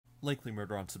Likely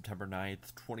murder on September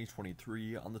 9th,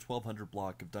 2023, on the 1200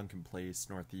 block of Duncan Place,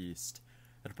 Northeast.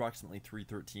 At approximately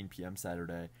 3:13 p.m.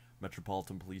 Saturday,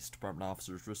 Metropolitan Police Department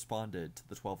officers responded to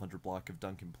the 1200 block of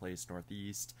Duncan Place,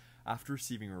 Northeast, after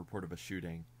receiving a report of a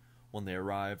shooting. When they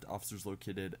arrived, officers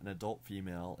located an adult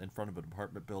female in front of an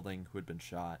apartment building who had been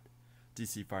shot.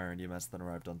 DC Fire and EMS then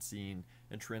arrived on scene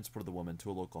and transported the woman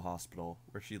to a local hospital,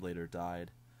 where she later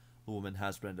died. The woman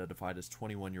has been identified as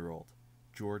 21-year-old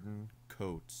Jordan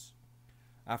Coates.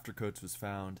 After Coates was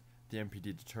found, the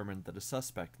MPD determined that a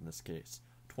suspect in this case,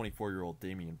 24-year-old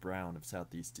Damion Brown of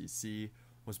Southeast D.C,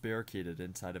 was barricaded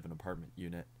inside of an apartment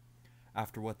unit.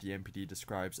 After what the MPD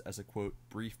describes as a, quote,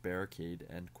 brief barricade,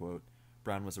 end quote,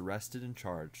 Brown was arrested and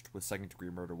charged with second-degree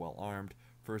murder while armed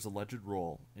for his alleged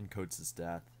role in Coates'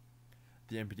 death.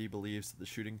 The MPD believes that the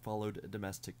shooting followed a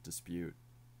domestic dispute.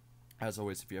 As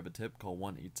always, if you have a tip, call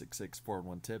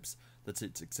 1-866-411-TIPS, that's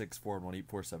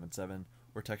 866-411-8477,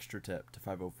 or text your tip to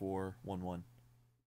 50411.